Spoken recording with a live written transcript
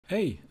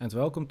Hey, and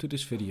welcome to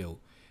this video.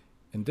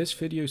 In this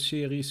video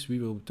series we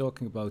will be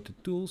talking about the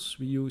tools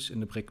we use in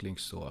the Bricklink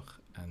store,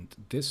 and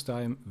this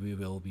time we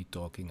will be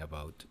talking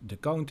about the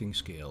counting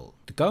scale.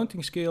 The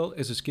counting scale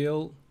is a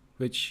scale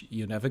which,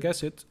 you never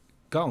guess it,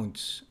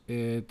 counts.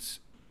 It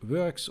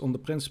works on the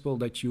principle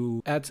that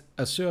you add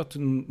a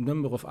certain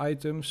number of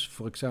items,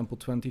 for example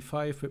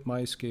 25 with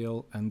my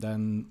scale, and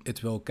then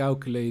it will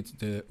calculate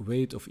the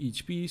weight of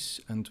each piece,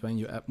 and when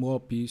you add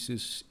more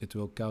pieces it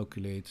will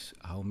calculate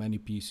how many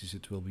pieces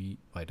it will be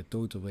by the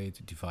total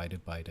weight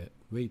divided by the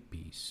weight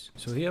piece.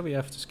 So here we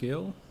have the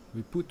scale.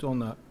 We put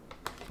on a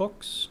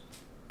box,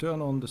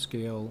 turn on the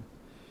scale,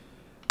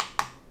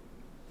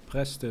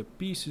 press the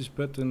pieces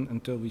button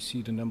until we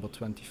see the number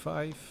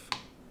 25.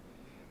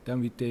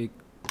 Then we take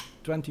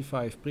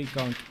 25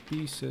 pre-counted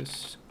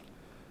pieces,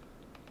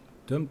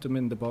 dump them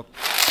in the box,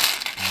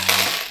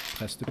 and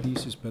press the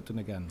pieces button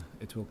again.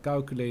 It will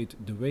calculate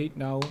the weight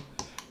now,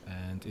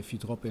 and if you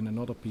drop in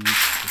another piece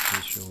it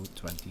will show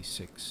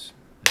 26.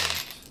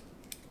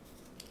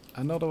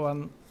 And another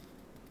one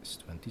is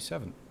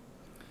 27,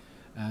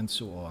 and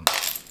so on.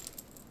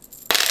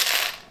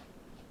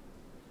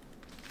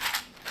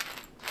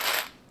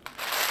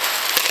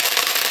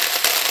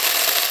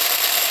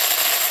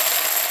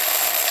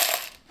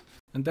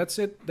 And that's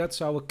it. That's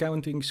how a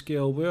counting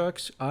scale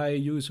works. I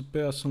use it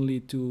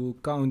personally to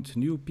count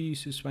new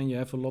pieces when you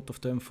have a lot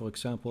of them. For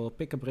example,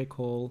 pick a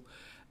brickowl,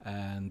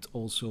 and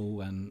also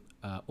when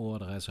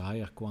order has a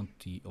higher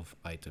quantity of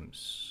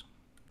items.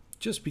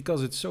 Just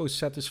because it's so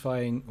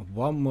satisfying,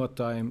 one more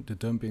time the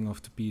dumping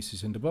of the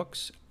pieces in the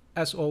box.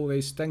 As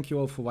always, thank you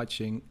all for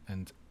watching,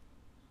 and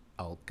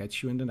I'll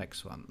catch you in the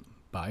next one.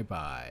 Bye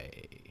bye.